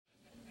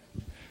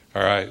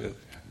All right.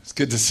 It's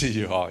good to see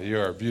you all. You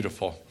are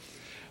beautiful.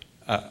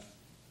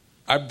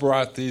 I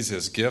brought these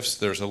as gifts.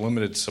 There's a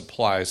limited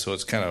supply, so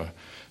it's kind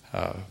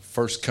of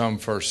first come,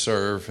 first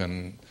serve,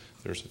 and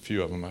there's a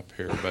few of them up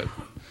here. But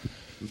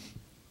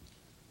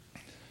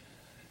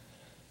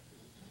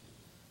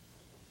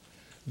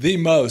the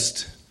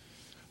most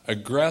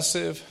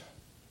aggressive,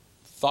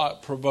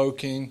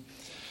 thought-provoking,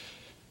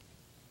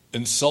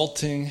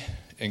 insulting,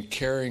 and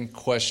caring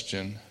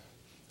question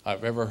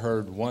I've ever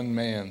heard one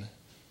man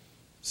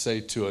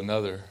say to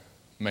another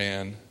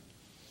man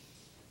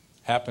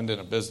happened in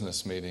a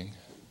business meeting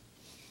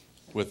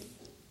with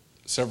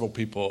several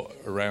people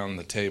around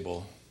the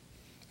table.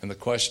 And the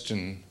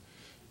question,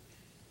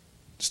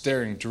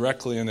 staring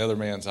directly in the other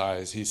man's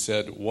eyes, he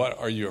said, "What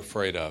are you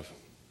afraid of?"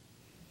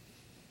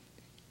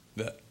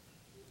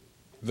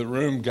 The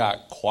room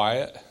got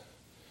quiet.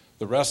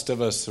 The rest of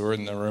us who were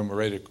in the room were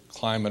ready to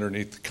climb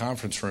underneath the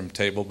conference room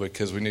table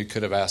because we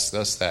could have asked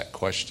us that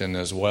question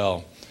as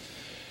well.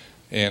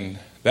 And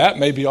that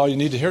may be all you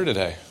need to hear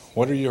today.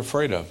 What are you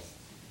afraid of?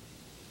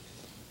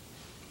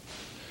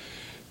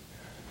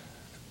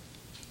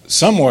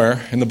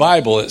 Somewhere in the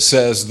Bible it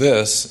says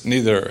this: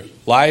 neither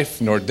life,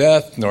 nor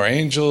death, nor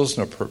angels,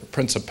 nor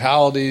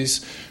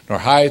principalities, nor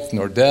height,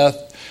 nor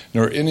depth,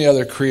 nor any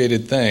other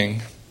created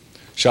thing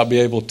shall be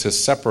able to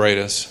separate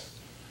us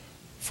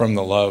from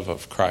the love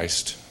of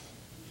Christ.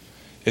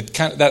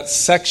 That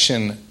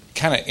section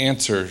kind of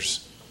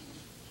answers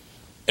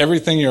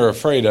everything you're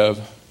afraid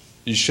of,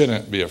 you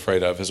shouldn't be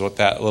afraid of, is what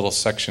that little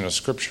section of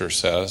Scripture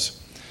says,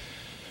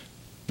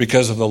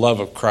 because of the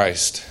love of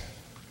Christ.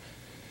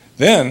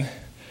 Then,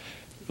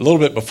 a little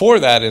bit before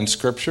that in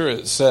Scripture,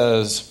 it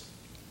says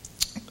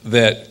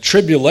that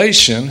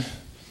tribulation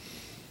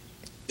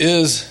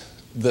is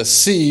the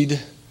seed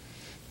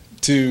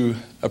to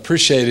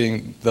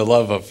appreciating the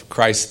love of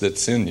Christ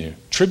that's in you.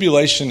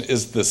 Tribulation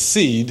is the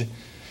seed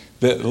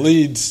that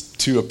leads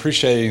to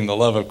appreciating the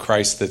love of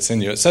Christ that's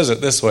in you. It says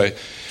it this way: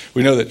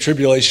 we know that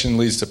tribulation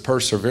leads to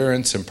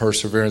perseverance, and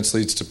perseverance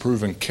leads to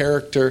proven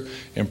character,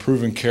 and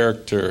proven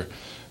character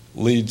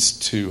leads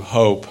to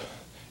hope.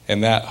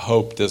 And that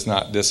hope does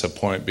not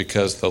disappoint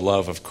because the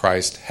love of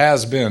Christ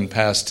has been,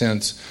 past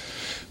tense,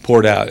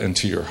 poured out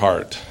into your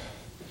heart.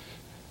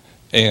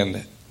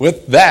 And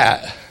with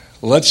that,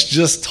 let's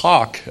just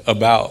talk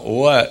about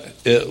what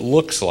it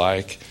looks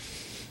like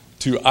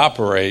to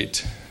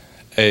operate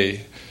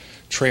a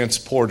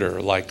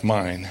transporter like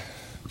mine.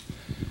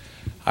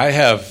 I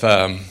have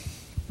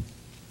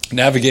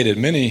navigated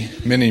many,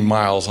 many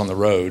miles on the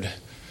road,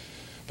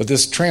 but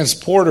this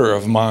transporter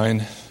of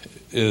mine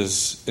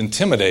is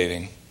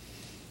intimidating.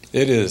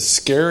 It is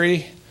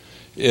scary.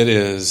 It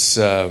is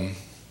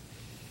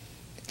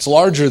it's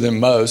larger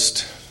than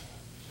most.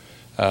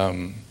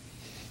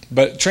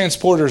 But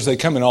transporters, they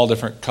come in all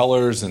different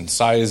colors and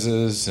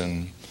sizes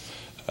and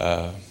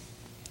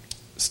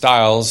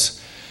styles.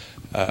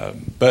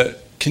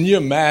 But can you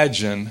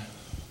imagine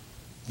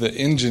the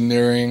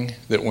engineering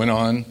that went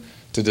on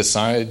to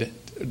design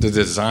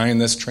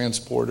this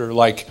transporter?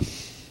 Like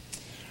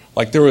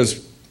there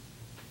was,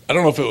 I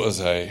don't know if it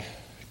was a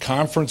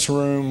conference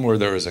room where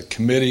there was a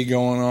committee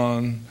going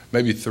on.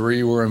 Maybe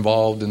 3 were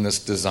involved in this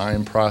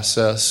design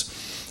process.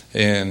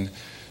 And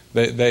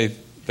they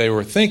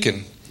were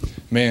thinking,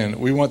 man,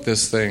 we want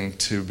this thing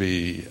to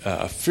be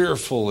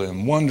fearful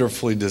and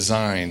wonderfully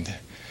designed.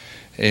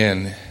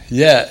 And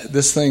yet,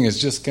 this thing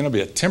is just going to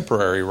be a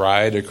temporary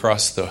ride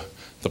across the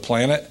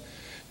planet.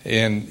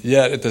 And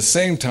yet, at the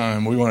same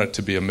time, we want it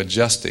to be a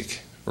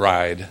majestic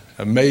ride,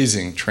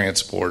 amazing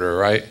transporter,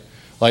 right?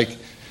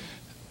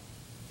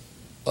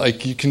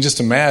 Like you can just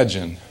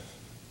imagine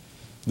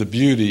the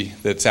beauty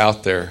that's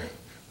out there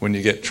when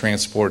you get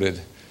transported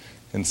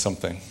in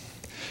something.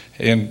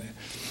 And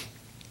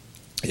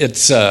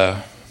it's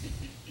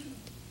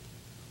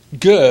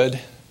good,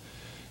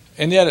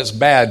 and yet it's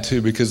bad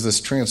too, because this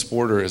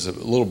transporter is a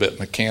little bit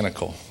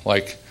mechanical.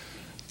 Like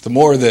the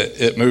more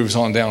that it moves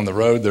on down the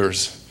road,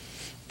 there's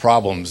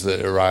problems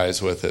that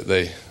arise with it.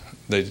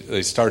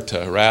 They start to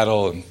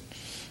rattle and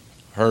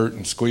hurt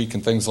and squeak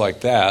and things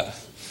like that.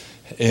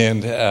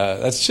 And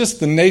that's just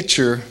the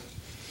nature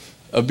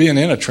of being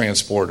in a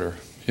transporter,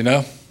 you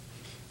know?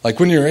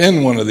 Like when you're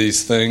in one of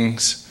these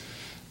things,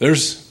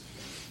 there's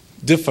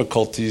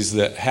difficulties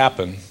that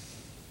happen.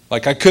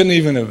 Like I couldn't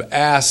even have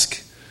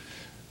asked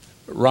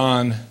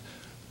Ron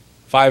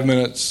 5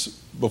 minutes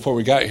before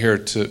we got here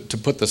to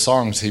put the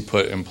songs he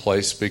put in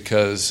place,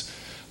 because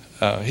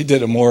he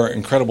did a more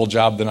incredible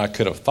job than I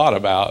could have thought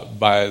about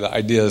by the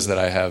ideas that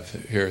I have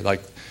here.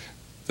 Like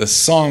the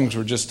songs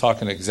were just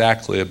talking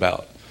exactly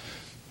about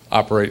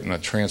operating a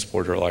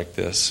transporter like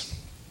this.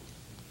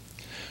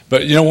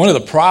 But you know, one of the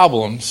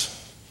problems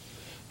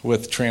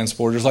with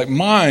transporters like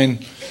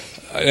mine,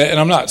 and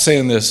I'm not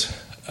saying this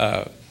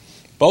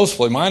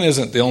boastfully, mine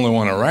isn't the only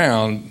one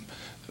around,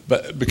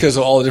 but because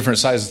of all the different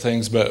sizes of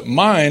things, but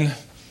mine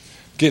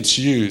gets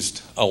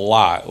used a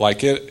lot.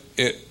 Like it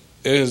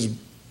has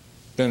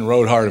been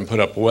rode hard and put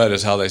up wet,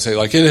 is how they say.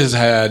 Like it has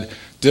had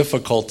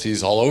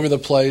difficulties all over the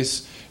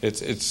place.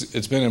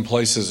 It's been in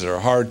places that are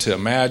hard to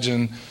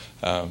imagine,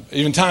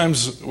 even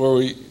times where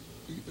we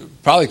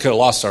probably could have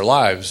lost our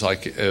lives,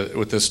 like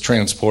with this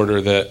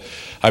transporter that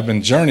I've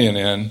been journeying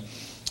in.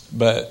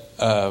 But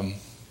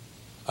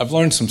I've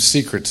learned some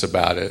secrets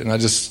about it, and I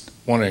just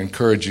want to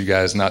encourage you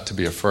guys not to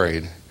be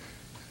afraid,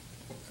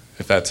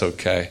 if that's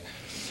okay.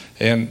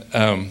 And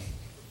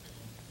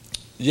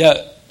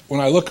yet, when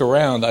I look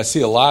around, I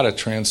see a lot of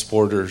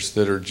transporters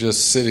that are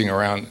just sitting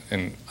around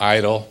and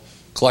idle,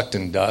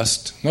 collecting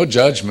dust. No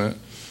judgment.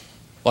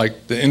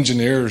 Like, the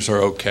engineers are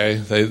okay.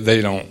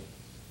 They don't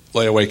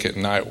lay awake at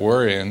night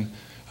worrying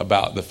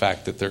about the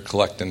fact that they're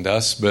collecting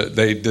dust, but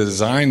they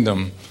designed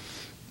them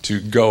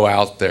to go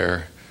out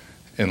there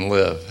and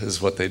live,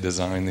 is what they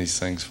designed these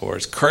things for.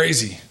 It's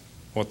crazy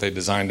what they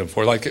designed them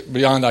for, like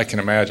beyond I can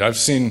imagine. I've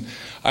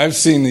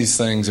seen these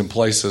things in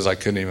places I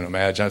couldn't even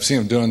imagine. I've seen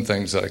them doing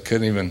things that I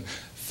couldn't even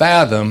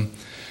fathom,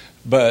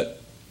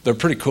 but they're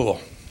pretty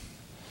cool.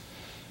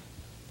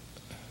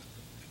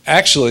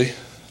 Actually,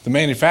 the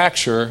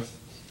manufacturer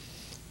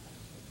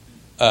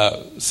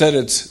said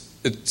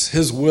it's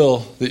his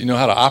will that you know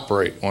how to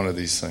operate one of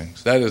these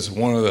things. That is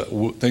one of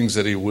the things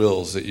that he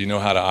wills, that you know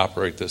how to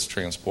operate this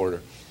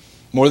transporter.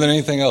 More than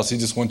anything else, he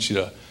just wants you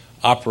to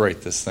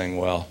operate this thing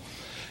well.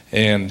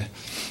 And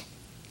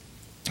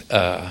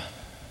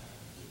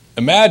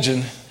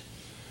imagine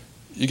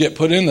you get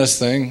put in this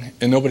thing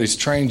and nobody's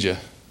trained you.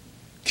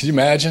 Can you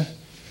imagine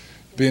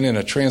being in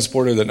a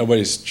transporter that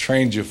nobody's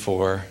trained you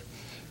for,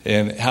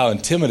 and how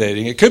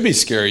intimidating? It could be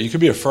scary. You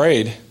could be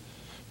afraid.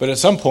 But at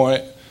some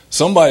point,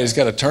 somebody's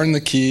got to turn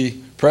the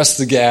key, press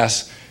the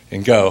gas,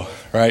 and go,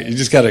 right? You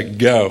just got to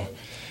go.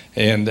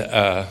 And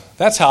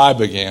that's how I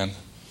began.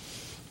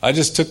 I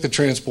just took the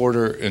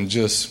transporter and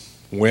just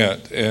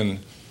went. And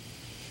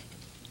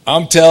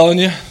I'm telling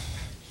you,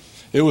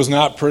 it was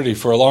not pretty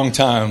for a long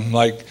time.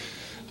 Like,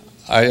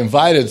 I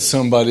invited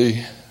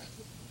somebody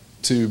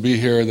to be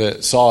here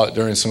that saw it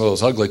during some of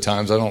those ugly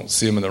times. I don't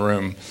see them in the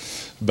room.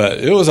 But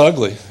it was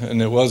ugly,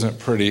 and it wasn't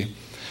pretty.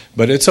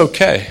 But it's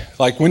okay.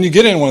 Like, when you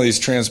get in one of these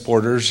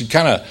transporters,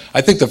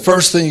 I think the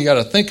first thing you got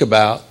to think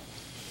about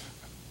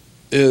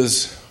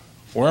is,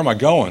 where am I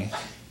going?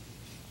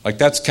 Like,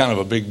 that's kind of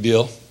a big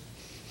deal.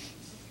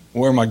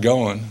 Where am I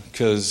going?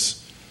 Because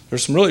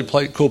there's some really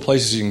cool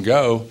places you can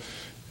go,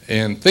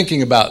 and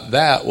thinking about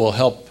that will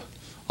help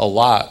a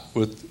lot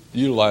with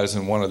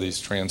utilizing one of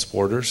these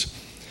transporters.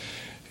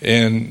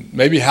 And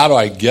maybe, how do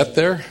I get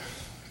there?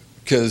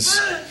 Because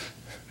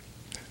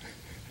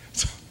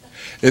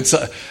it's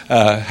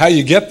how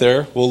you get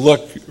there will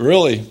look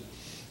really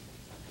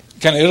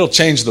kind of, it'll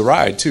change the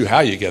ride too,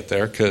 how you get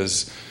there.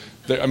 Because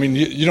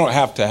you don't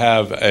have to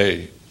have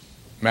a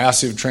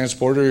massive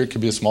transporter. It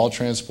could be a small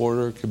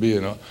transporter. It could be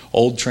an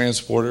old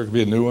transporter. It could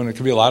be a new one. It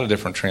could be a lot of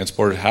different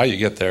transporters, how you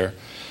get there.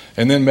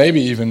 And then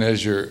maybe even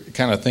as you're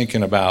kind of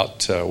thinking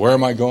about where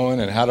am I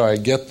going and how do I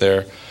get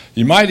there,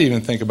 you might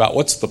even think about,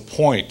 what's the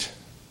point?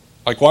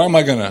 Like, why am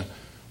I going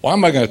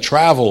to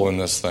travel in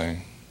this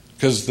thing?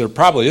 Because there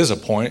probably is a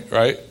point,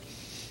 right?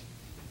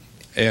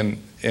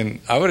 And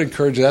I would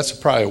encourage you, that's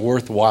probably a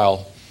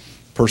worthwhile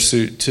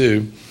pursuit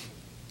too.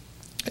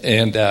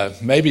 And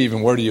maybe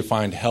even, where do you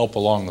find help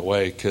along the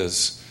way?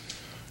 Because,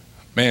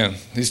 man,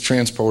 these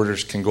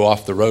transporters can go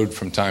off the road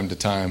from time to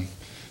time.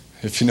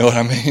 If you know what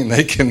I mean,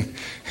 they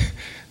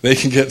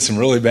can get some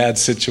really bad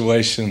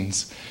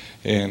situations,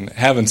 and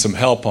having some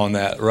help on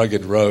that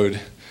rugged road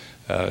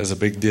is a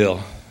big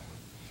deal.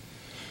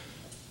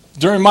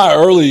 During my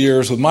early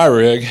years with my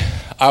rig,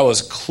 I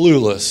was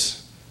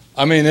clueless.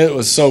 I mean, it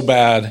was so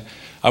bad,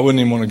 I wouldn't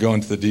even want to go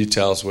into the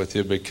details with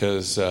you,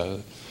 because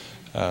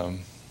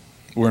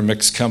we're a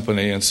mixed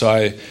company. And so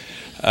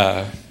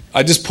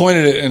I just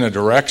pointed it in a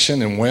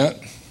direction and went.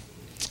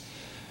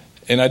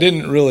 And I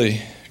didn't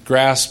really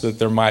grasp that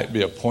there might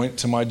be a point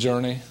to my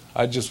journey.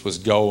 I just was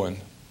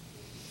going.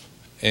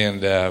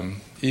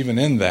 And even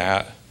in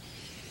that,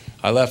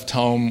 I left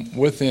home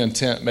with the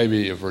intent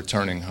maybe of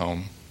returning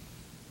home.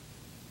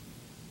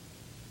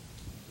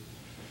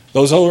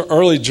 Those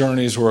early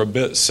journeys were a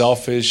bit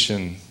selfish,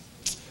 and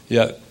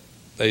yet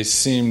they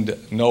seemed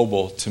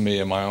noble to me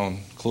in my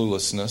own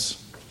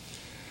cluelessness.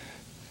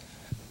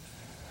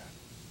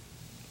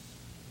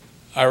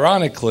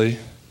 Ironically,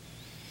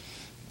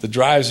 the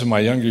drives of my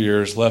younger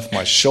years left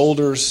my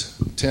shoulders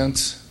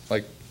tense,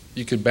 like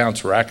you could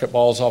bounce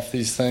racquetballs off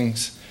these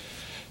things,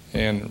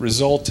 and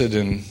resulted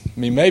in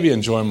me maybe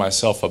enjoying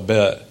myself a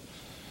bit,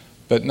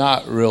 but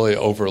not really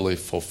overly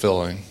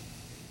fulfilling.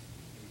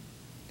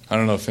 I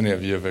don't know if any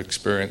of you have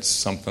experienced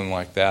something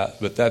like that,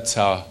 but that's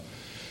how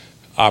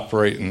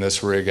operating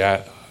this rig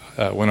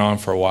went on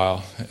for a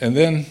while. And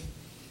then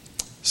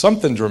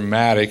something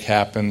dramatic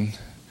happened,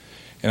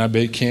 and I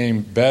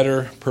became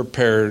better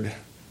prepared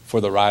for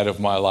the ride of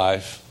my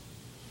life.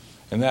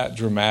 And that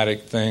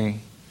dramatic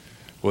thing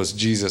was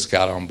Jesus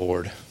got on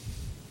board.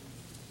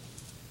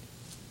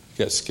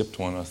 You guys skipped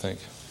one, I think.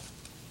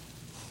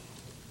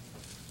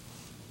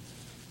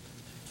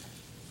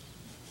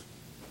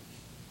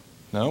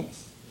 No?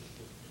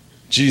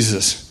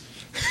 Jesus.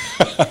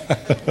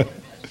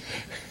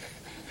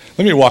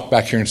 Let me walk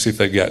back here and see if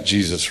they got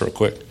Jesus real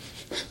quick. Did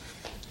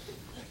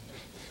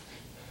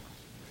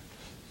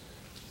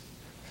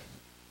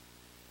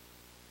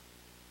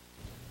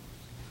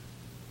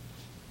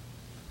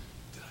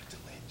I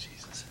delete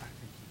Jesus?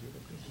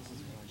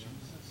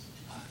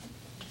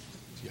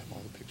 Do you have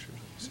all the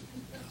pictures?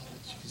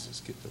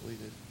 Jesus get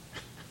deleted.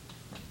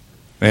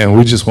 Man,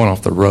 we just went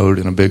off the road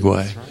in a big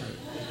way.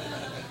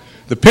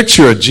 The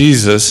picture of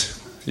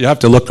Jesus, you have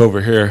to look over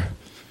here,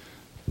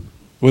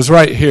 was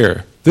right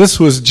here.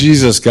 This was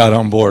Jesus got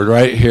on board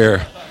right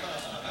here.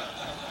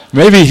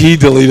 Maybe he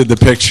deleted the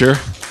picture.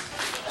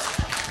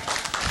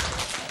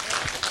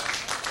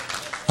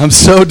 I'm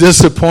so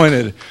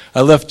disappointed.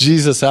 I left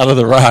Jesus out of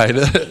the ride.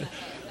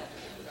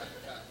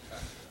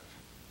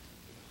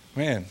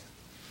 Man.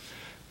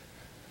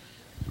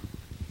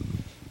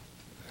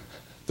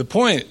 The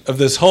point of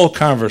this whole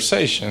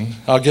conversation,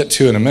 I'll get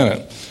to in a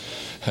minute,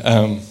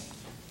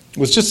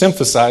 was just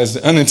emphasized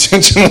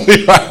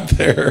unintentionally right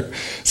there.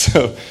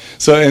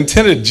 So I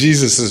intended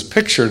Jesus'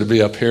 picture to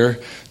be up here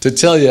to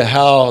tell you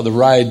how the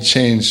ride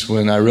changed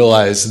when I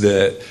realized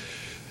that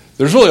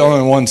there's really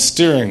only one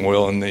steering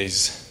wheel in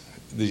these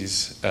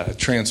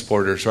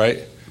transporters,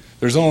 right?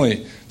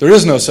 There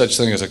is no such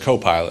thing as a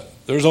co-pilot.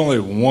 There's only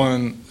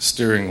one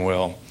steering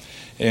wheel.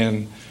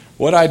 And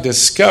what I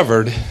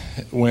discovered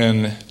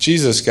when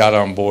Jesus got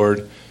on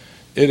board,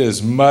 it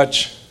is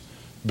much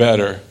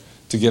better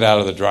to get out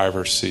of the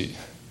driver's seat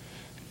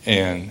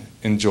and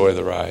enjoy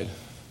the ride.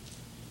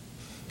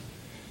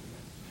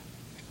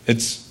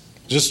 It's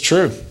just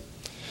true.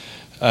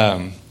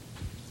 I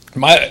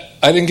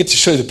didn't get to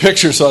show you the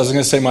picture, so I was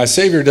going to say my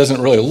Savior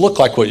doesn't really look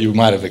like what you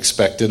might have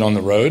expected on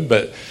the road,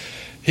 but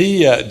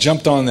he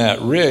jumped on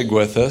that rig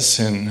with us,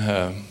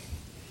 and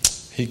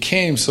he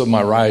came so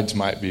my rides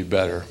might be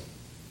better.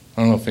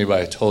 I don't know if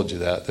anybody told you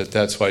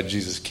that's why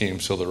Jesus came,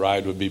 so the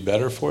ride would be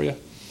better for you.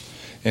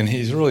 And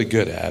he's really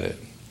good at it.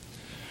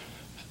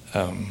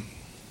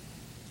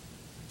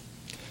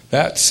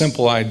 That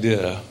simple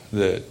idea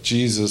that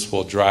Jesus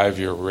will drive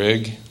your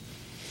rig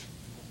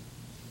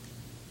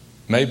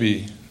may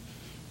be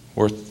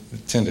worth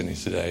attending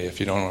today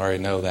if you don't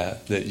already know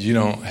that you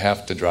don't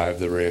have to drive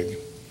the rig.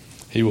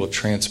 He will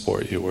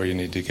transport you where you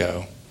need to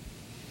go.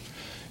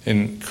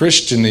 In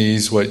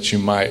Christianese, what you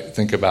might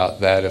think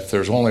about that, if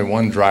there's only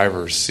one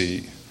driver's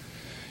seat,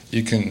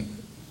 you can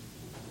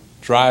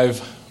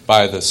drive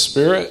by the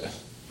Spirit,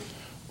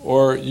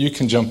 or you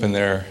can jump in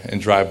there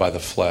and drive by the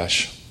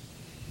flesh.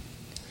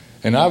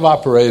 And I've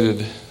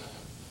operated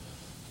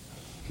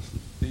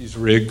these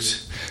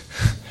rigs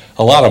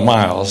a lot of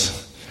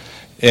miles,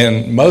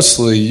 and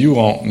mostly you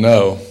won't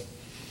know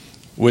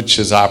which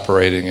is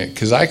operating it,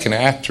 because I can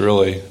act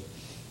really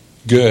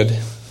good,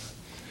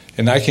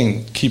 and I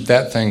can keep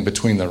that thing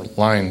between the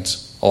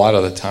lines a lot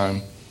of the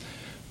time.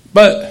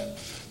 But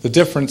the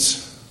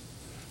difference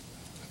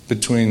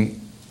between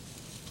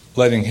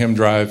letting him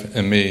drive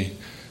and me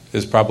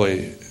is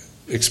probably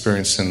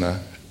experienced in the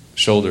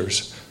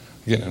shoulders.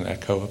 I'm getting an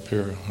echo up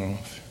here. I don't know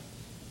if...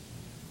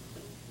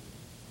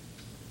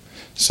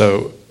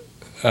 So,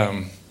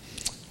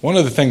 one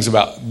of the things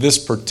about this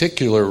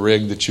particular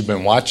rig that you've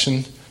been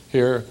watching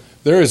here,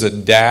 there is a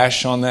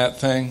dash on that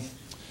thing.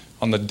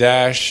 On the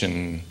dash,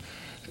 and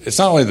it's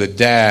not only the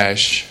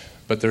dash,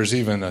 but there's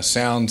even a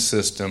sound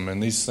system,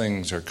 and these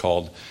things are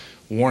called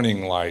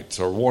warning lights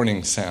or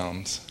warning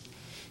sounds.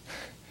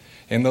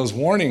 And those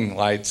warning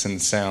lights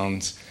and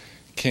sounds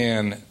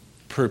can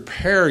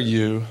prepare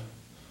you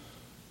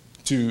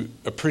to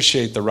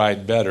appreciate the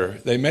ride better.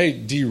 They may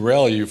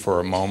derail you for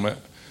a moment,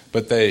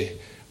 but they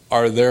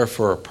are there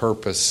for a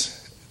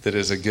purpose that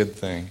is a good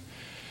thing.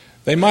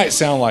 They might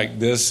sound like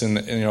this, and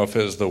if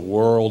it was the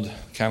world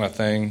kind of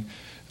thing,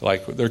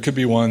 like there could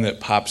be one that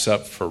pops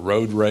up for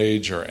road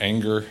rage or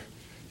anger.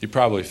 You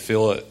probably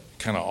feel it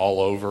kind of all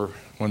over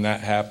when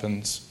that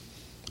happens.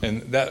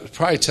 And that's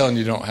probably telling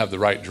you don't have the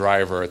right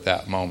driver at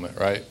that moment,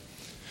 right?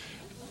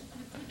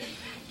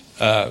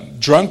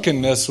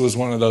 Drunkenness was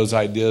one of those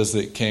ideas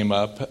that came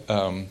up.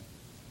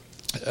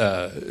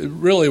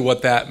 Really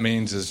what that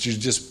means is you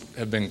just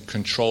have been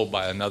controlled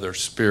by another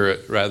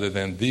spirit rather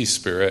than the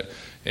Spirit.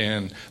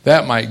 And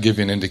that might give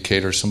you an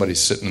indicator somebody's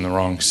sitting in the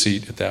wrong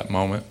seat at that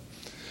moment.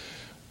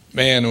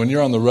 Man, when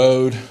you're on the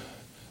road,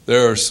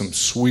 there are some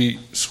sweet,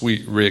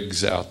 sweet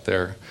rigs out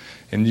there.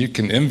 And you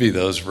can envy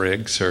those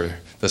rigs or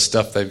the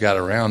stuff they've got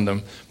around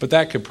them. But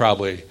that could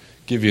probably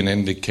give you an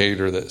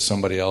indicator that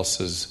somebody else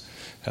is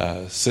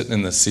sitting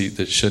in the seat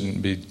that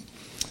shouldn't be.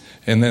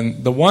 And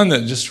then the one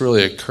that just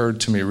really occurred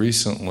to me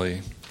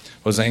recently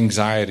was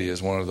anxiety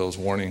as one of those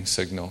warning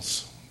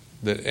signals.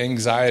 That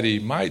anxiety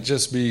might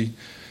just be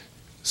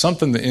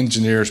something the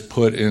engineers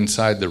put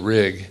inside the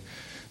rig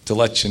to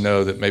let you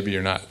know that maybe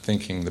you're not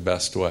thinking the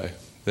best way.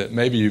 That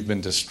maybe you've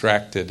been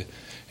distracted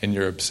and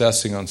you're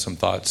obsessing on some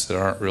thoughts that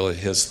aren't really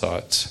his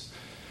thoughts.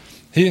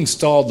 He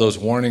installed those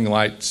warning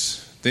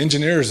lights. The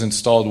engineers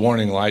installed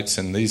warning lights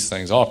in these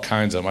things, all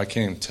kinds of them. I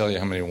can't even tell you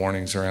how many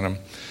warnings are in them.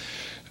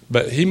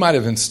 But he might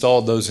have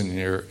installed those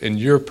in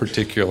your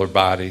particular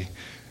body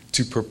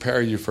to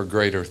prepare you for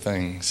greater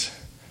things.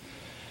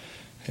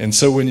 And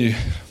so when you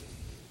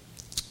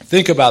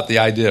think about the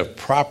idea of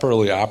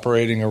properly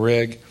operating a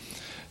rig,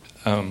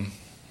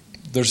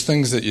 there's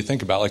things that you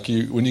think about. Like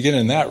when you get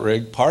in that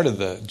rig, part of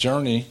the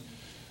journey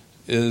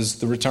is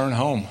the return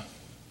home.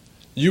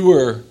 You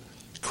were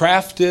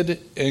crafted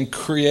and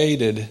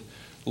created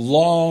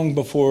long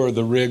before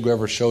the rig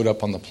ever showed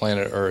up on the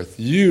planet Earth.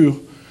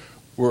 You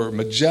were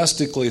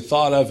majestically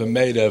thought of and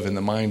made of in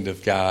the mind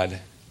of God.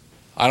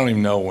 I don't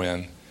even know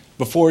when.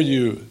 Before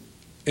you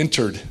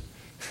entered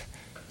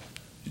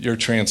your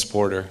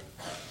transporter.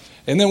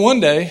 And then one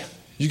day,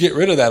 you get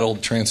rid of that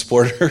old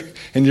transporter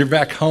and you're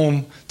back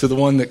home to the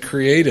one that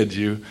created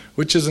you,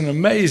 which is an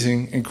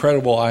amazing,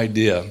 incredible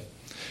idea.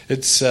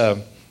 It's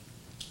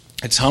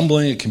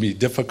humbling, it can be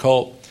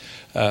difficult,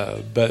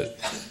 but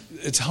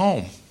it's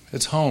home.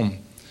 It's home.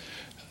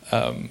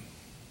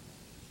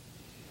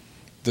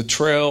 The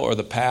trail or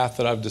the path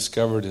that I've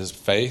discovered is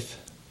faith.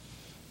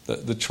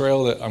 The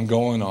trail that I'm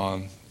going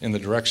on, in the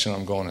direction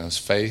I'm going in, is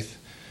faith.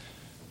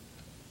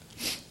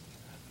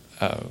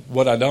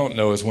 What I don't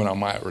know is when I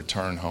might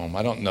return home.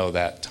 I don't know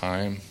that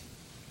time,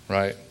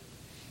 right?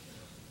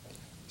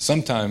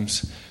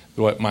 Sometimes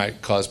what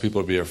might cause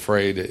people to be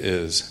afraid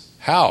is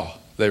how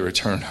they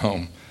return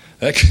home.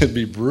 That could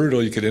be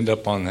brutal. You could end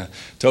up on the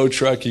tow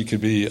truck. You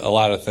could be a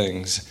lot of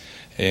things,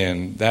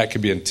 and that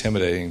could be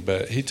intimidating.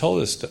 But he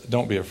told us,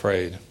 don't be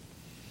afraid.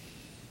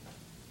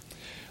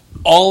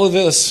 All of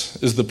this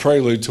is the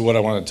prelude to what I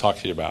want to talk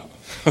to you about.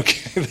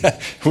 Okay,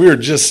 we were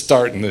just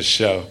starting this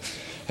show,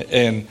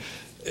 and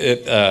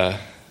I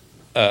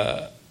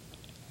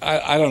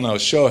don't know,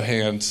 show of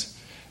hands,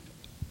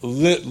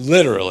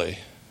 literally,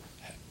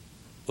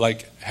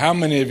 like how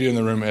many of you in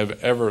the room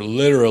have ever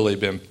literally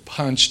been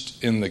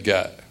punched in the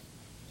gut?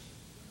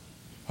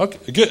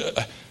 Okay, good.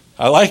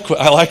 I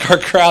like our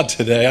crowd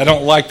today. I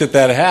don't like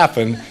that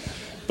happened,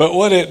 but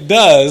what it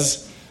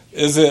does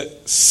is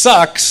it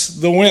sucks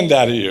the wind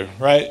out of you,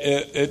 right?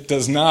 It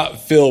does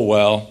not feel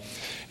well.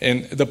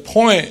 And the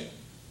point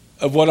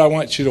of what I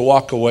want you to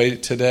walk away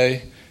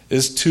today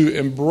is to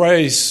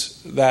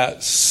embrace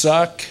that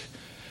suck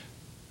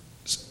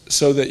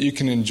so that you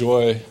can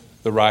enjoy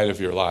the ride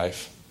of your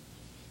life.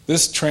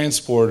 This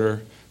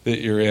transporter that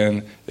you're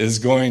in is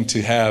going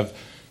to have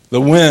the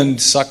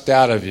wind sucked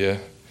out of you,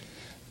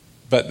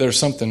 but there's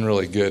something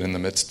really good in the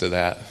midst of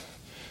that.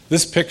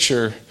 This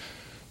picture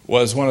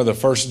was one of the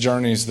first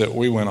journeys that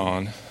we went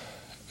on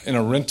in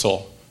a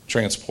rental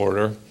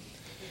transporter.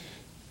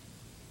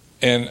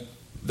 And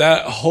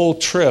that whole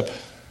trip,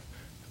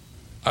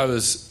 I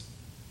was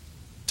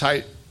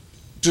tight,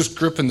 just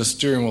gripping the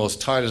steering wheel as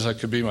tight as I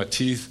could be, my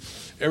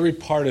teeth, every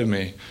part of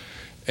me.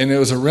 And it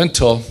was a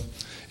rental,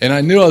 and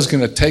I knew I was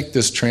going to take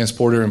this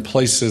transporter in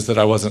places that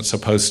I wasn't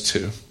supposed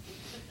to.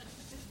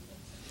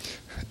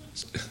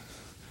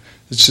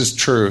 It's just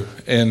true.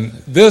 And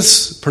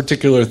this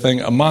particular thing,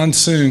 a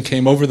monsoon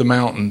came over the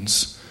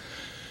mountains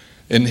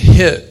and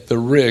hit the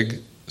rig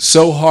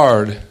so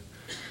hard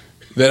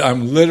that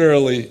I'm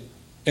literally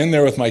in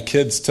there with my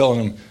kids telling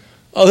them,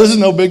 oh, this is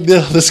no big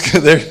deal.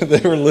 They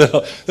were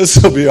little.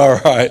 This will be all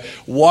right.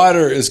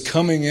 Water is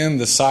coming in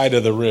the side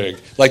of the rig.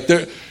 Like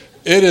it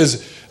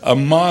is a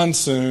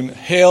monsoon.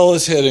 Hail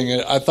is hitting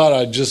it. I thought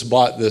I just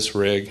bought this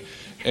rig.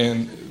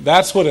 And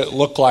that's what it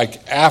looked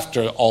like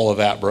after all of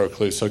that broke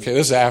loose. Okay,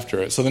 this is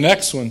after it. So the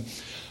next one,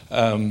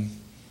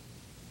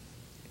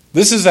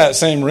 this is that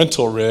same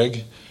rental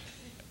rig.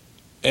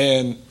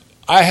 And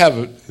I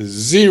have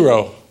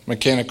zero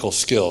mechanical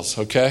skills,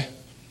 okay?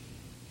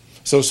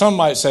 So some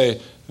might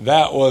say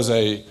that was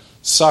a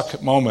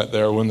suck moment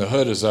there when the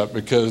hood is up,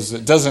 because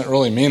it doesn't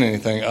really mean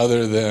anything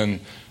other than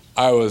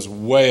I was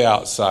way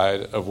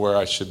outside of where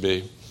I should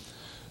be.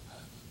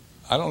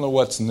 I don't know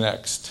what's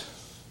next.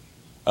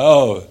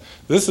 Oh,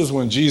 this is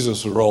when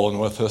Jesus was rolling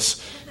with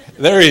us.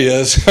 There he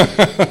is.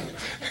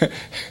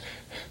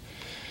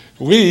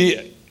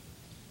 We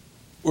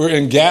were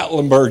in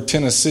Gatlinburg,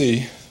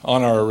 Tennessee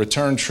on our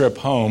return trip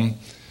home.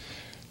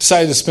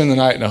 Decided to spend the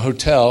night in a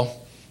hotel.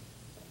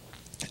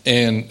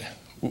 And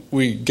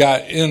we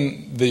got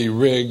in the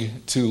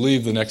rig to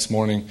leave the next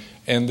morning.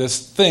 And this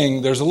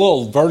thing, there's a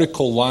little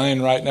vertical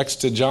line right next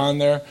to John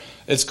there.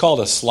 It's called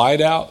a slide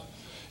out.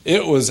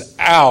 It was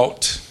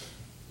out,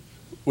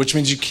 which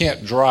means you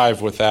can't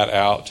drive with that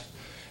out.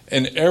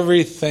 And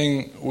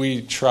everything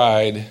we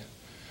tried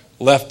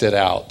left it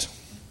out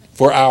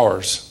for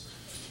hours.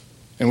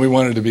 And we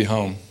wanted to be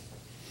home.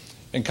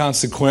 And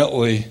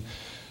consequently,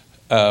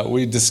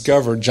 we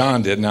discovered,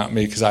 John did, not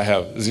me, because I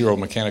have zero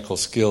mechanical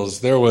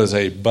skills. There was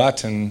a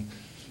button,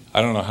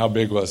 I don't know, how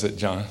big was it,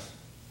 John?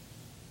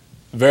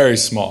 Very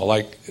small,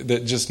 like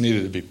that just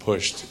needed to be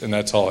pushed, and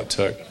that's all it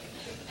took.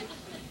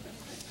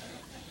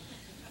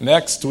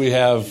 Next, we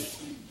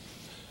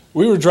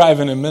were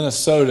driving in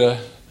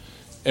Minnesota,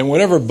 and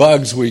whatever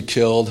bugs we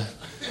killed,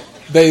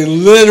 they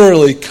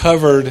literally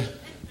covered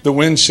the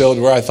windshield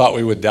where I thought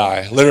we would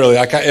die. Literally,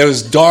 it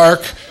was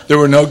dark, there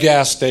were no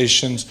gas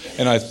stations,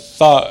 and I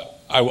thought,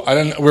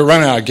 we're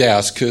running out of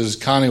gas, because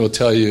Connie will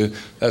tell you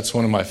that's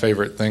one of my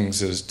favorite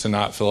things is to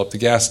not fill up the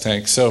gas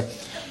tank. So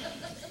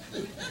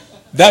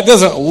That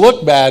doesn't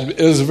look bad.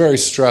 It was very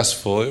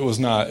stressful. It was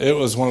not. It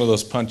was one of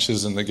those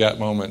punches in the gut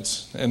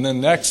moments. And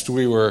then next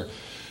I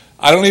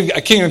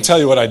can't even tell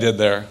you what I did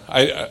there.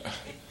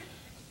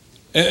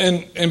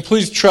 And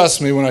please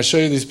trust me when I show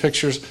you these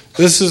pictures.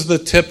 This is the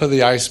tip of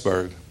the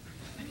iceberg.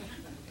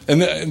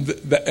 And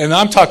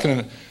I'm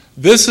talking,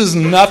 this is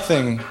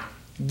nothing.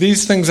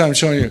 These things I'm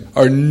showing you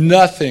are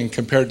nothing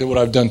compared to what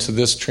I've done to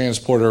this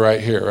transporter right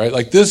here, right?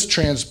 Like this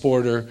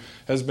transporter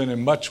has been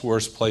in much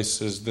worse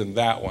places than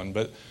that one.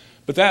 But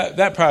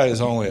that probably is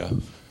only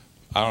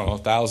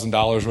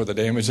 $1,000 worth of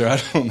damage there.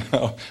 I don't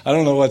know. I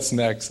don't know what's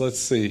next. Let's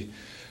see.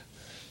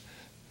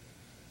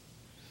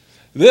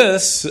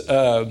 This,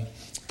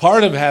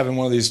 part of having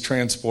one of these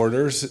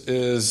transporters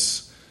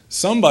is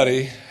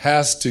somebody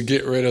has to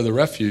get rid of the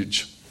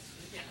refuge.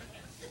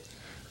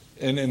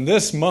 And in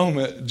this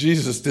moment,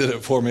 Jesus did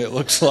it for me, it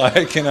looks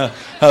like, and I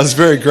was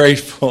very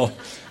grateful.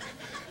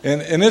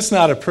 And it's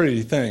not a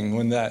pretty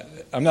thing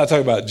I'm not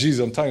talking about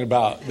Jesus, I'm talking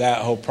about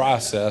that whole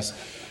process.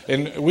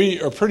 And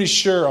we are pretty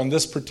sure on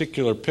this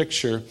particular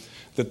picture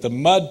that the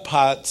mud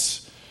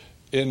pots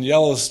in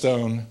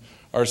Yellowstone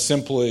are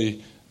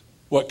simply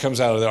what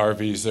comes out of the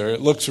RVs there. It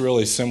looks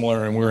really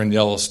similar, and we're in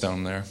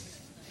Yellowstone there.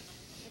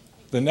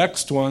 The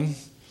next one,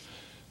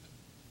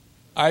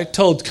 I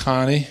told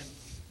Connie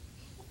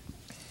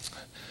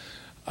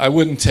I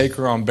wouldn't take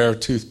her on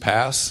Beartooth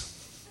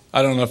Pass.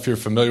 I don't know if you're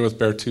familiar with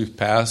Beartooth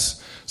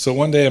Pass. So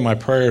one day in my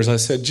prayers, I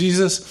said,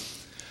 Jesus,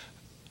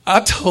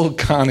 I told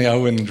Connie I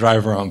wouldn't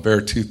drive her on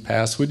Beartooth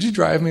Pass. Would you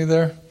drive me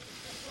there?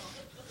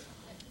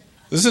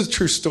 This is a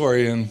true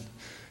story, and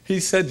he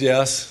said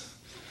yes.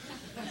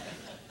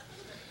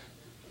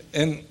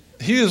 And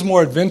he is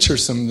more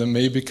adventuresome than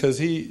me because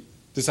he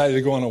decided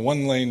to go on a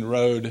one-lane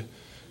road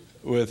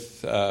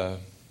with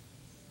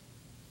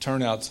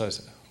turnouts. I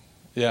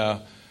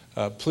said,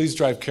 please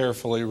drive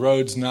carefully.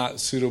 Roads not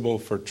suitable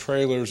for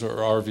trailers or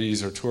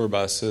RVs or tour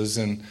buses.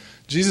 And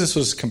Jesus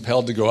was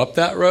compelled to go up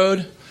that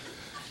road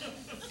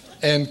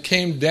and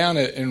came down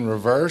it in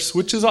reverse,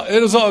 it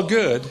was all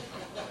good.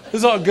 It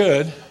was all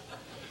good.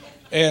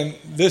 And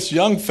this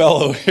young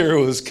fellow here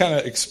was kind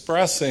of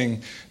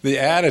expressing the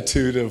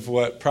attitude of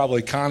what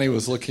probably Connie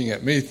was looking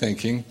at me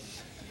thinking.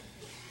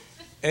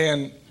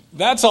 And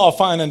that's all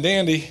fine and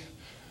dandy.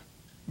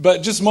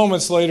 But just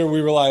moments later, we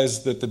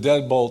realized that the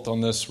deadbolt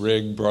on this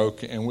rig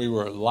broke and we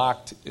were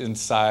locked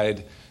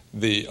inside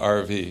the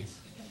RV.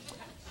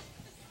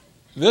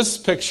 This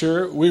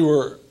picture, we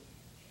were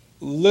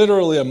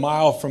literally a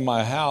mile from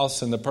my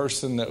house, and the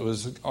person that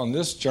was on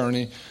this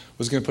journey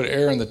was going to put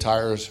air in the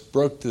tires,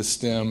 broke the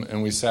stem,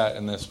 and we sat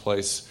in this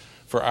place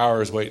for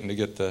hours waiting to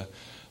get the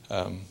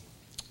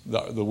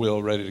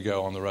wheel ready to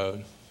go on the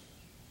road.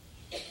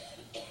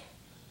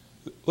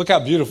 Look how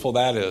beautiful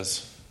that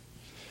is.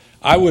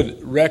 I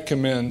would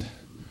recommend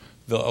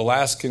the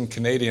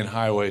Alaskan-Canadian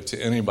highway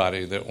to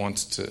anybody that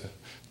wants to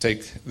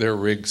take their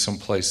rig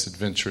someplace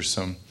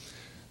adventuresome.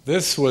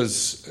 This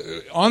was,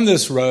 on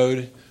this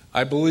road,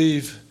 I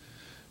believe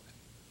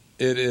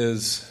it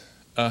is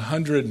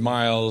 100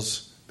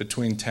 miles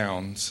between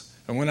towns.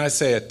 And when I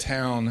say a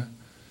town,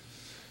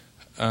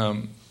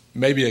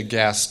 maybe a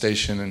gas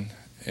station,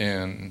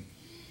 and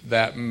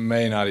that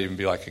may not even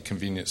be like a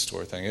convenience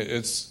store thing.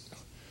 It's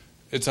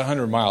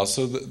 100 miles.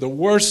 So the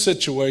worst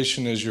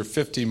situation is you're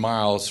 50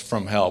 miles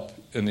from help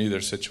in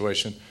either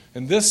situation.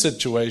 In this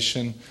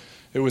situation,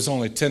 it was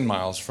only 10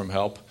 miles from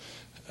help,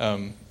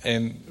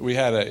 and we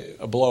had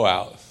a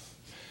blowout.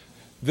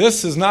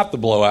 This is not the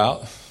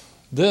blowout.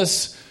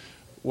 This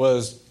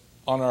was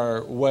on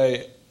our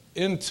way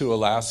into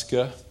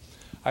Alaska.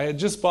 I had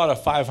just bought a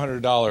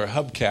 $500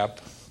 hubcap,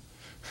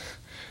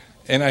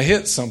 and I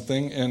hit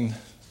something, and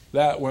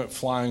that went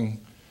flying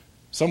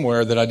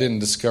somewhere that I didn't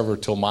discover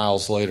till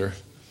miles later.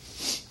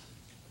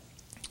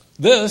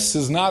 This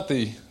is not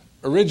the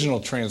original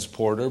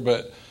transporter,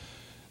 but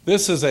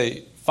this is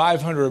a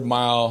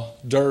 500-mile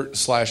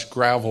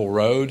dirt/gravel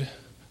road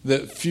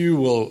that few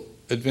will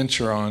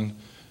adventure on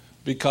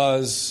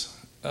because,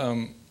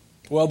 the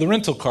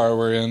rental car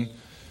we're in,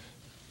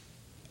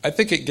 I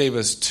think it gave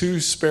us 2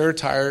 spare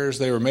tires.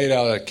 They were made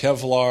out of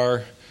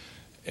Kevlar,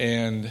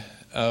 and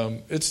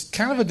it's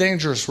kind of a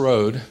dangerous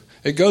road.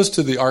 It goes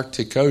to the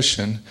Arctic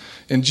Ocean,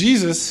 and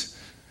Jesus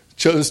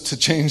chose to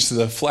change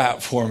the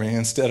flat for me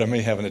instead of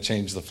me having to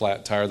change the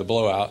flat tire, the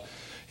blowout.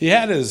 He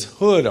had his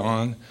hood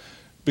on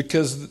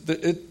because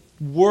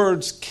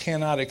words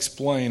cannot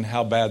explain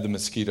how bad the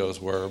mosquitoes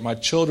were. My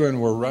children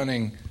were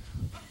running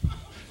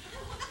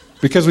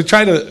because we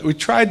tried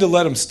to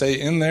let them stay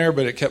in there,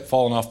 but it kept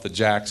falling off the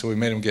jack, so we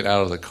made them get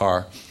out of the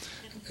car.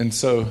 And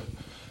so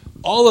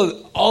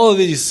all of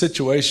these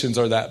situations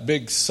are that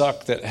big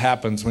suck that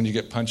happens when you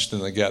get punched in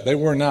the gut. They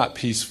were not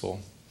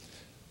peaceful.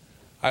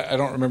 I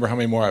don't remember how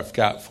many more I've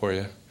got for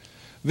you.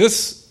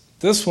 This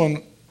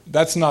one,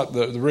 that's not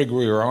the rig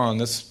we were on.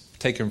 This is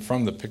taken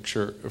from the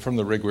picture, from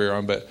the rig we were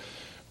on. But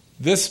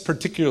this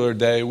particular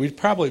day, we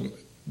probably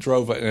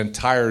drove an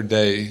entire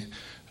day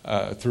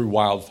through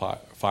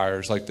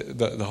wildfires. Like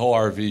the whole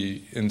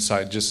RV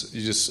inside, you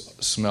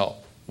just smell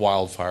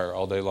wildfire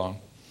all day long.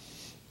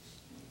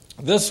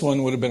 This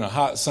one would have been a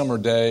hot summer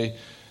day,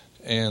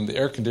 and the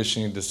air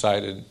conditioning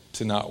decided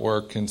to not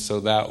work, and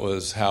so that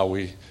was how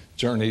we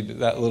journeyed.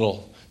 That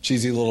little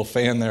cheesy little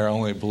fan there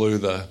only blew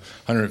the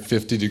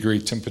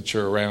 150-degree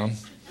temperature around.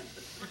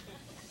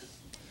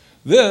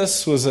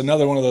 This was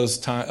another one of those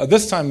times.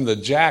 This time the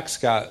jacks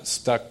got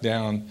stuck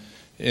down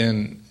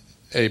in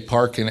a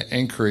park in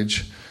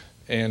Anchorage,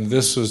 and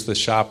this was the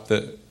shop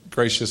that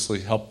graciously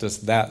helped us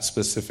that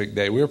specific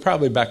day. We were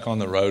probably back on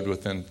the road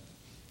within,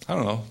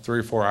 3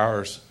 or 4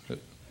 hours.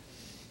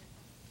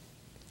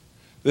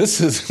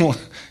 This is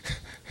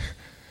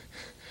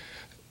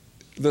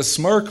the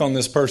smirk on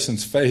this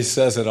person's face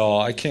says it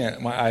all.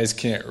 My eyes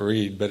can't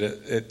read, but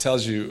it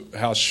tells you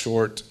how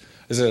short.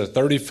 Is it a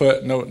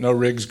 30-foot? No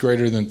rigs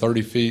greater than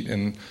 30 feet,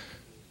 and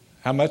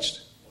how much?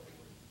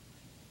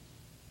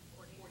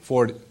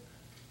 40.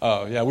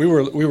 Oh, yeah, we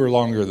were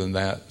longer than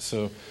that,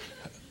 so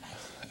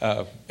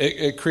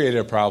it created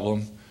a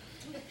problem.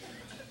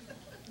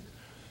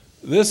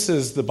 This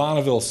is the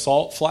Bonneville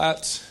Salt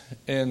Flats.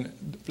 In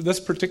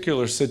this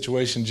particular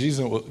situation,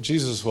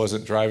 Jesus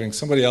wasn't driving.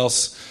 Somebody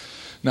else,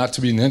 not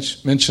to be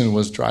mentioned,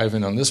 was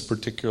driving on this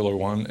particular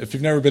one. If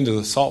you've never been to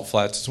the Salt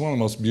Flats, it's one of the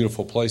most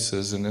beautiful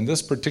places. And in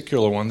this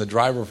particular one, the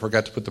driver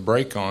forgot to put the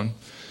brake on.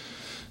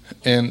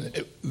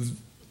 And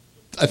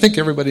I think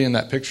everybody in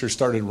that picture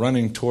started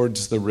running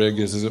towards the rig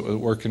as it was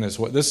working as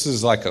well. This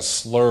is like a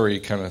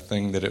slurry kind of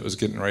thing that it was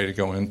getting ready to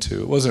go into.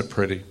 It wasn't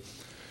pretty.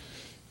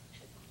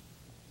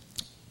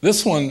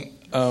 This one,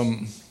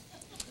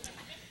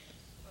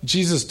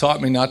 Jesus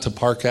taught me not to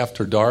park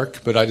after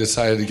dark, but I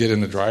decided to get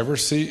in the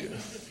driver's seat.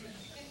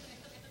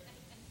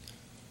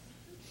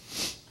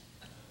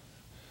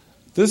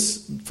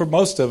 This, for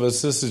most of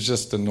us, this is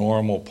just a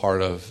normal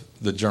part of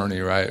the journey,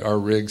 right? Our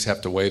rigs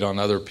have to wait on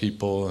other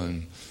people,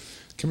 and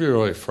it can be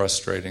really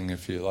frustrating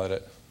if you let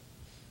it.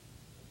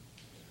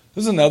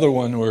 This is another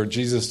one where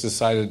Jesus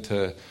decided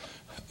to,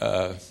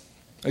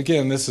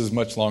 again, this is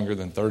much longer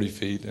than 30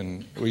 feet,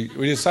 and we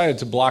decided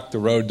to block the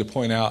road to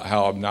point out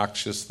how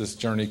obnoxious this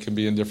journey can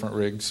be in different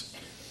rigs.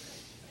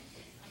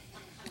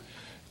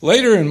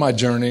 Later in my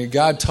journey,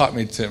 God taught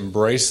me to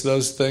embrace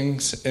those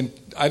things, and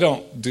I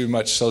don't do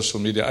much social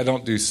media. I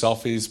don't do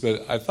selfies,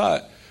 but I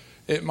thought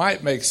it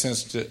might make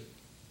sense to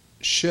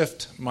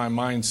shift my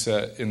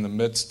mindset in the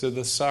midst of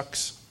the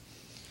sucks.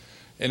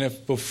 And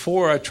if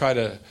before I try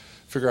to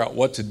figure out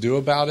what to do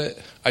about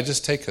it, I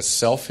just take a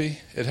selfie,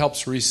 it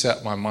helps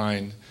reset my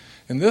mind.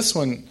 And this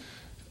one,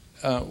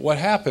 what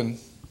happened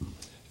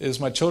is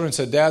my children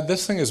said, "Dad,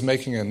 this thing is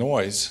making a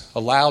noise,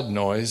 a loud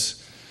noise."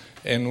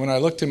 And when I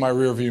looked in my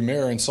rearview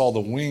mirror and saw the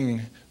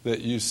wing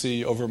that you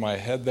see over my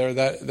head there,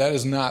 that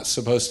is not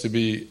supposed to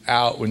be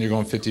out when you're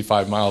going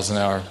 55 miles an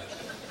hour.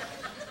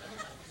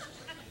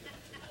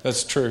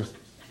 That's true.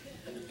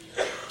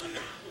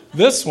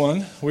 This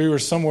one, we were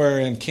somewhere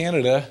in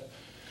Canada,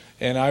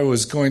 and I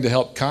was going to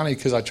help Connie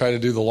because I try to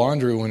do the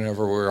laundry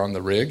whenever we're on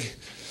the rig.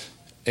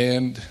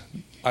 And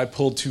I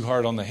pulled too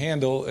hard on the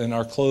handle, and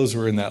our clothes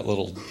were in that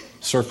little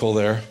circle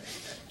there.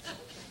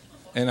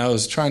 And I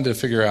was trying to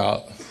figure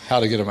out how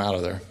to get them out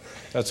of there.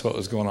 That's what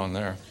was going on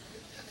there.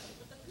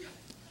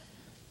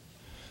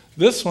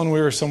 This one,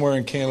 we were somewhere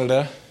in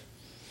Canada,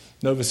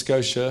 Nova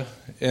Scotia,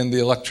 and the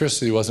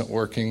electricity wasn't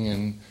working,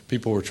 and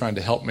people were trying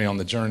to help me on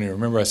the journey.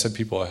 Remember I said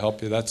people will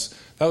help you? That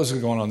was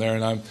going on there.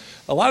 And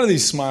a lot of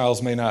these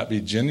smiles may not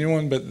be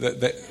genuine, but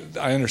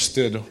I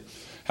understood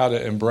how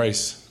to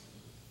embrace.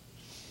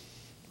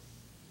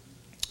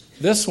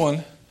 This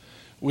one,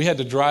 we had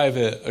to drive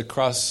it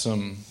across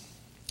some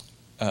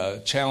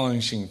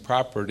challenging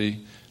property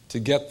to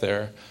get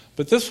there.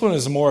 But this one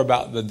is more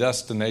about the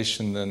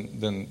destination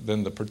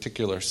than the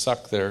particular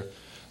suck there.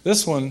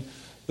 This one,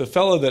 the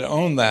fellow that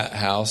owned that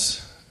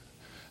house,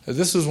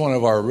 this was one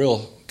of our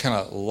real kind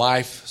of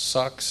life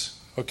sucks,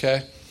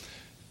 okay?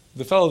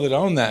 The fellow that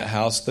owned that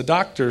house, the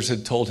doctors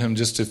had told him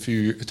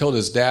told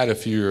his dad a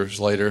few years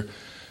later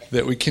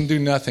that we can do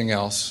nothing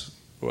else.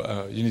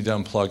 You need to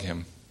unplug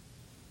him.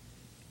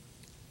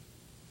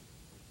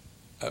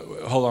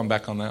 Hold on,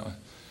 back on that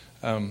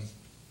one.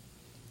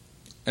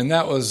 And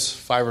that was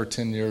 5 or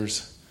 10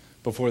 years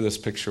before this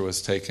picture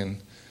was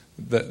taken.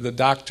 The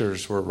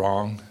doctors were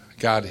wrong.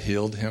 God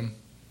healed him.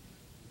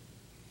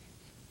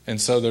 And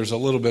so there's a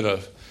little bit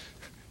of,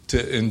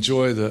 to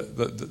enjoy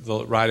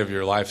the ride of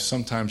your life,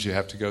 sometimes you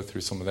have to go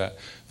through some of that.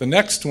 The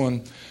next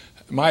one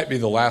might be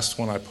the last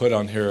one I put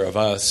on here of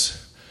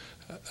us.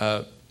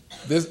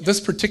 This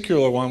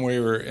particular one, we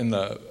were in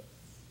the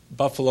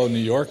Buffalo, New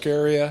York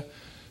area.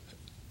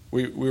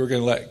 We were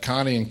going to let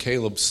Connie and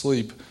Caleb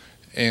sleep,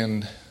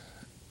 and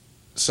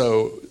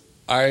so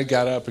I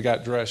got up, I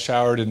got dressed,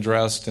 showered and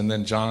dressed, and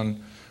then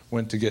John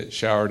went to get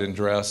showered and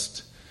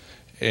dressed,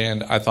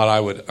 and I thought I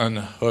would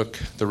unhook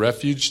the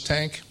refuge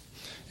tank,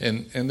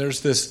 and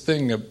there's this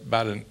thing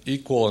about an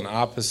equal and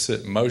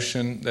opposite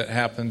motion that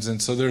happens,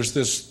 and so there's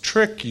this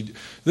trick.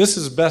 This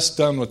is best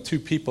done with two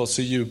people,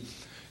 so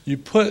you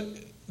put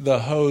the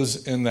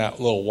hose in that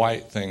little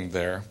white thing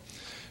there,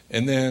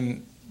 and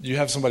then you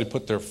have somebody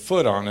put their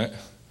foot on it,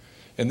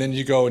 and then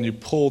you go and you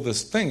pull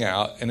this thing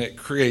out, and it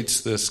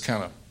creates this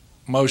kind of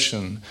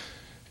motion.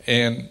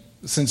 And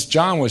since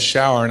John was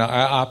showering,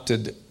 I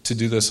opted to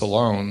do this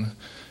alone.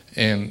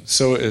 And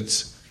so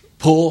it's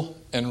pull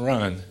and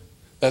run.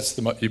 That's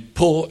you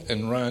pull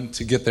and run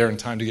to get there in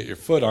time to get your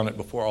foot on it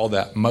before all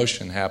that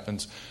motion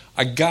happens.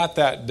 I got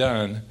that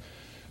done,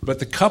 but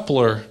the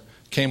coupler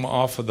came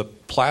off of the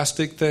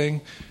plastic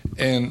thing,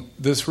 and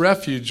this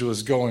refuge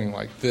was going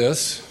like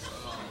this.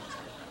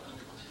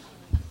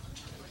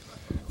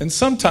 And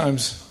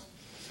sometimes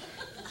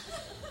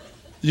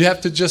you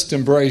have to just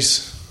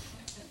embrace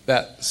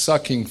that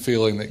sucking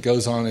feeling that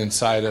goes on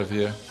inside of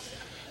you,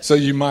 so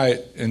you might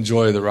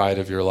enjoy the ride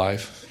of your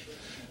life.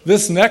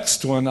 This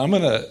next one,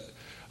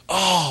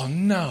 oh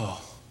no.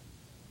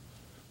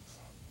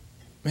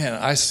 Man,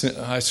 I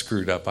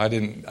screwed up. I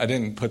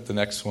didn't put the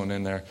next one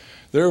in there.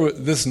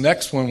 This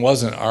next one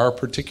wasn't our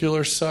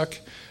particular suck,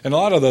 and a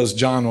lot of those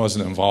John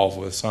wasn't involved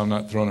with, so I'm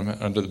not throwing him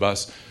under the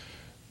bus.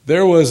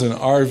 There was an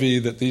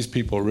RV that these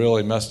people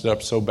really messed it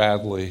up so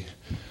badly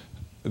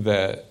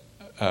that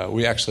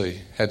we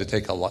actually had to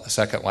take a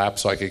second lap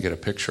so I could get a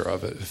picture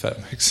of it, if that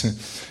makes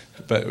sense.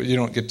 But you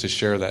don't get to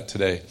share that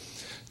today.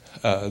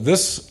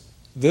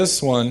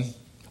 This one,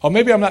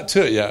 maybe I'm not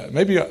to it yet.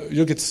 Maybe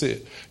you'll get to see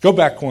it. Go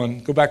back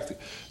one.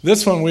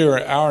 This one, we were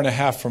an hour and a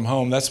half from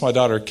home. That's my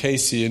daughter,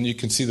 Casey, and you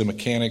can see the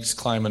mechanics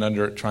climbing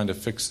under it trying to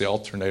fix the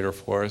alternator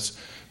for us.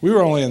 We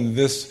were only in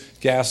this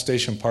gas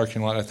station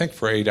parking lot, I think,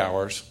 for 8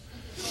 hours.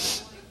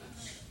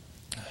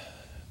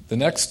 The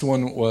next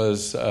one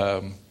was,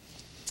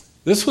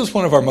 this was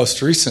one of our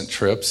most recent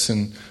trips,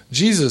 and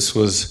Jesus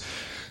was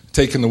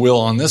taking the wheel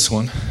on this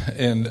one.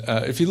 And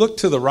if you look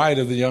to the right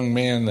of the young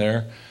man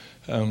there,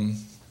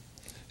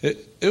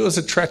 it was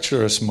a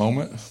treacherous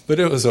moment, but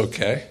it was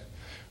okay.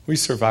 We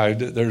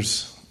survived it.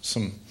 There's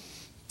some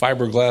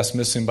fiberglass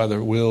missing by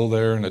the wheel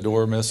there and a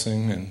door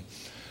missing. And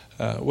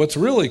what's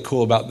really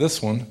cool about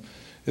this one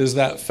is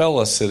that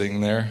fella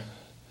sitting there.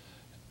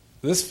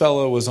 This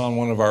fella was on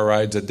one of our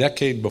rides a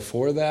decade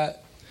before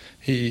that.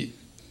 He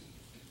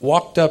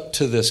walked up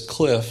to this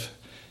cliff,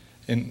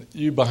 and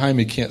you behind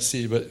me can't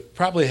see, but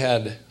probably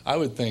had, I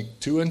would think,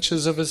 2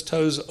 inches of his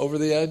toes over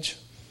the edge.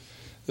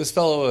 This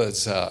fellow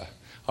was, I'm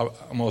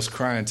almost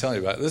crying telling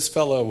you about it. This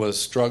fellow was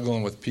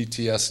struggling with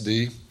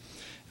PTSD.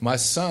 My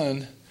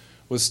son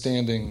was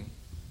standing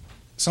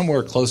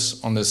somewhere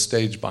close on this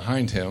stage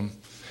behind him,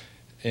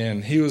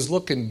 and he was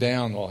looking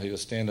down while he was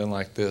standing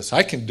like this.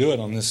 I can do it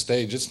on this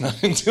stage. It's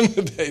not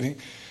intimidating,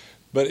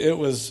 but it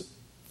was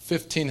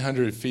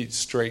 1,500 feet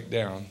straight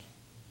down,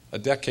 a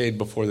decade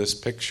before this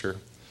picture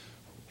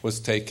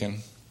was taken.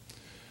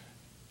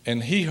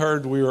 And he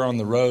heard we were on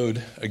the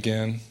road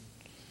again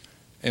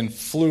and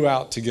flew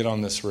out to get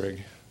on this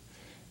rig.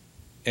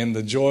 And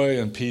the joy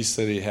and peace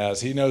that he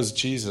has, he knows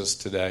Jesus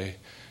today.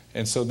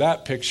 And so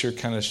that picture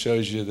kind of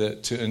shows you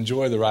that to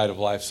enjoy the ride of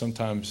life,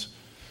 sometimes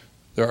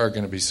there are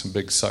going to be some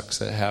big sucks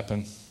that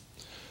happen.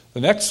 The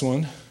next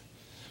one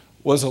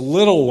was a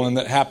little one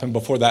that happened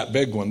before that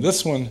big one.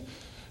 This one,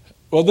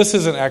 well, this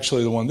isn't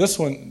actually the one. This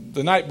one,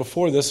 the night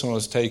before this one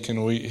was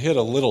taken, we hit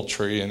a little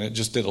tree, and it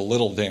just did a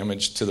little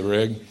damage to the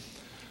rig.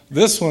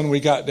 This one,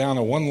 we got down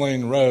a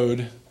 1-lane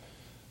road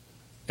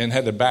and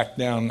had to back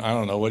down, I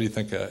don't know, what do you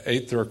think,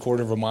 1/8 or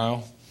 1/4 of a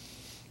mile?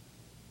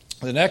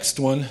 The next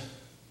one,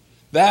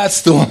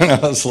 that's the one I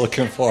was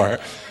looking for.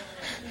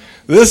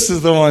 This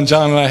is the one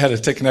John and I had to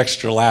take an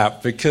extra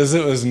lap because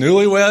it was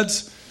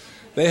newlyweds.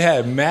 They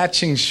had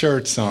matching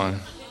shirts on.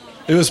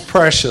 It was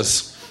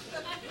precious.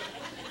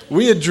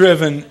 We had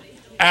driven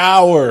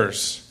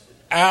hours,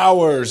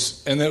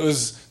 and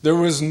there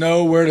was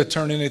nowhere to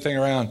turn anything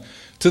around.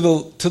 To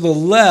the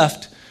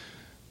left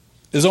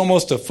is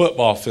almost a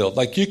football field.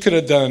 Like you could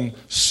have done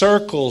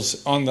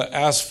circles on the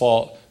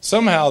asphalt.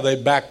 Somehow they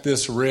backed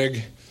this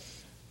rig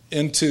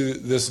into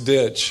this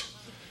ditch.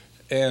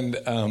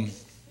 And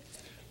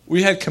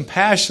we had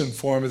compassion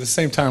for him. At the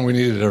same time, we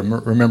needed a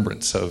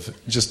remembrance of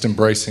just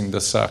embracing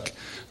the suck.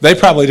 They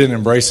probably didn't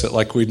embrace it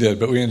like we did,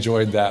 but we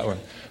enjoyed that one.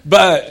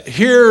 But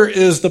here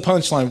is the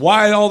punchline.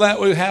 Why all that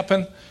would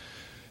happen?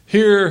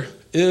 Here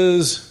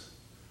is,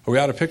 are we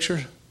out of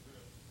picture?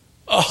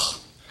 Oh,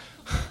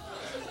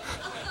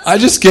 I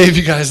just gave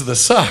you guys the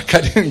suck.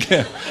 I didn't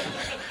get.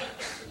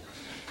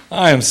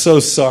 I am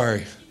so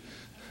sorry.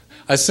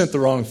 I sent the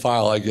wrong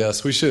file, I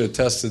guess. We should have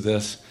tested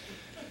this.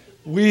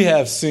 We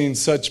have seen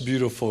such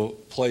beautiful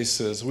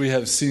places. We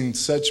have seen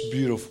such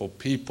beautiful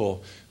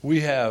people.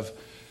 We have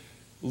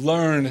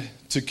learned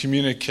to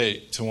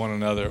communicate to one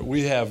another.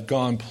 We have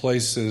gone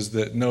places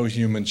that no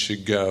human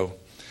should go.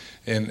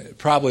 And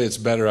probably it's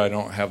better I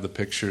don't have the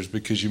pictures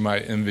because you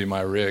might envy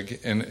my rig.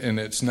 And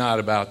it's not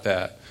about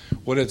that.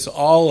 What it's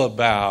all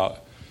about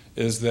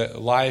is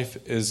that life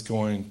is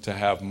going to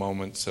have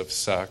moments of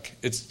suck.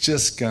 It's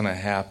just going to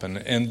happen.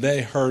 And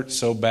they hurt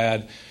so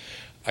bad,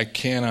 I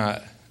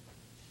cannot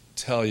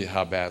tell you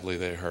how badly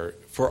they hurt.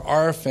 For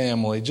our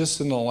family, just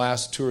in the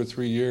last 2 or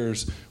 3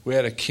 years, we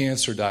had a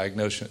cancer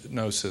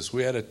diagnosis.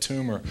 We had a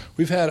tumor.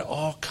 We've had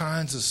all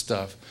kinds of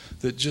stuff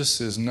that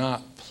just is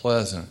not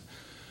pleasant.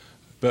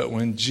 But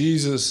when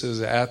Jesus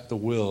is at the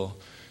wheel,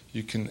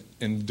 you can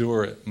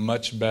endure it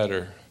much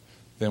better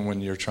than when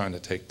you're trying to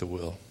take the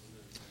wheel.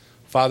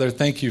 Father,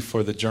 thank you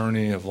for the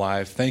journey of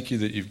life. Thank you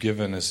that you've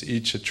given us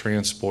each a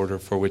transporter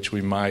for which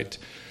we might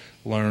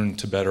learn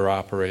to better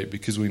operate,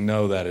 because we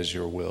know that is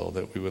your will,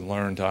 that we would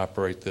learn to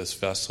operate this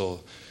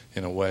vessel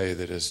in a way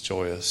that is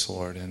joyous,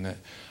 Lord. And that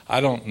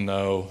I don't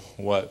know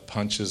what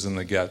punches in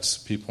the guts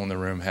people in the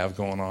room have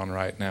going on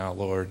right now,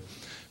 Lord,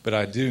 but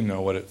I do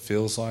know what it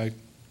feels like.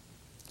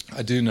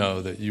 I do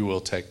know that you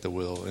will take the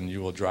wheel and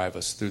you will drive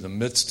us through the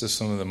midst of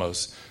some of the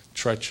most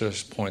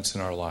treacherous points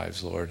in our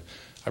lives, Lord.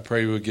 I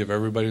pray you would give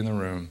everybody in the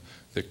room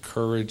the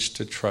courage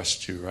to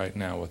trust you right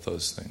now with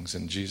those things.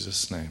 In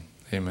Jesus' name,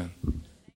 amen.